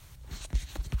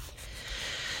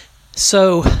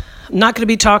So I'm not going to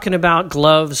be talking about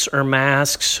gloves or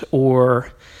masks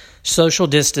or social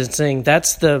distancing.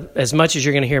 That's as much as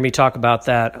you're going to hear me talk about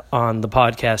that on the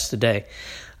podcast today.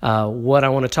 What I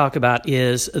want to talk about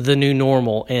is the new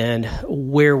normal and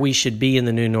where we should be in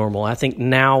the new normal. I think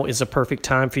now is a perfect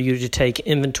time for you to take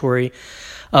inventory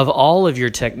of all of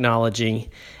your technology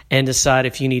and decide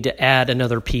if you need to add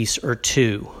another piece or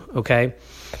two, okay?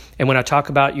 And when I talk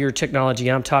about your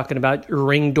technology, I'm talking about your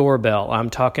Ring doorbell.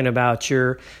 I'm talking about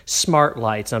your smart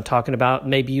lights. I'm talking about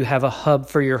maybe you have a hub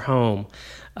for your home.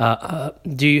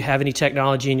 Do you have any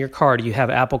technology in your car? Do you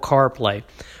have Apple CarPlay?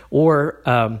 Or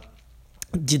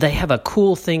do they have a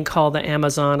cool thing called the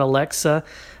Amazon Alexa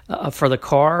for the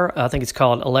car? I think it's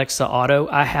called Alexa Auto.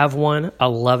 I have one. I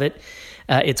love it.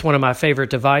 It's one of my favorite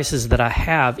devices that I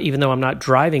have, even though I'm not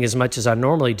driving as much as I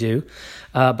normally do.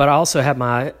 But I also have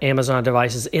my Amazon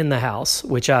devices in the house,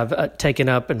 which I've taken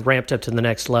up and ramped up to the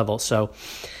next level. So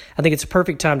I think it's a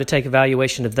perfect time to take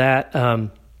evaluation of that.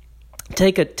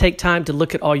 Take time to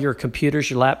look at all your computers,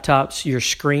 your laptops, your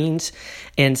screens,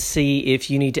 and see if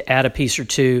you need to add a piece or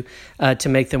two to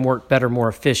make them work better, more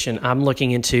efficient. I'm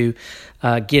looking into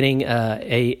getting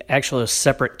a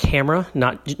separate camera,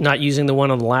 not using the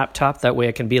one on the laptop. That way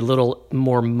I can be a little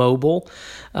more mobile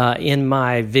in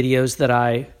my videos that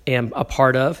I am a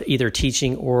part of, either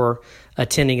teaching or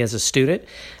attending as a student.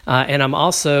 And I'm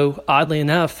also, oddly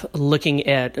enough, looking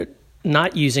at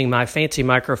not using my fancy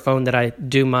microphone that I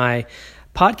do my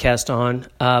podcast on,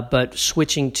 but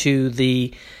switching to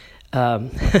the,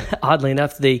 oddly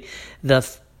enough, the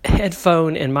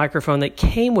headphone and microphone that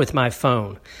came with my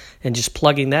phone, and just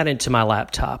plugging that into my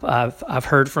laptop. I've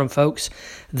heard from folks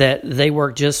that they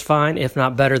work just fine, if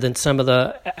not better than some of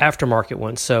the aftermarket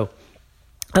ones. So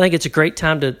I think it's a great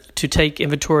time to take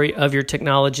inventory of your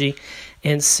technology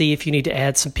and see if you need to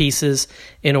add some pieces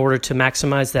in order to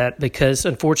maximize that, because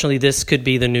unfortunately this could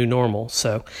be the new normal.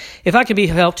 So if I can be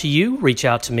of help to you, reach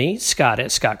out to me,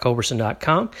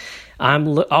 Scott@scottculberson.com.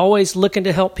 I'm always looking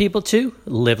to help people to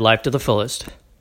live life to the fullest.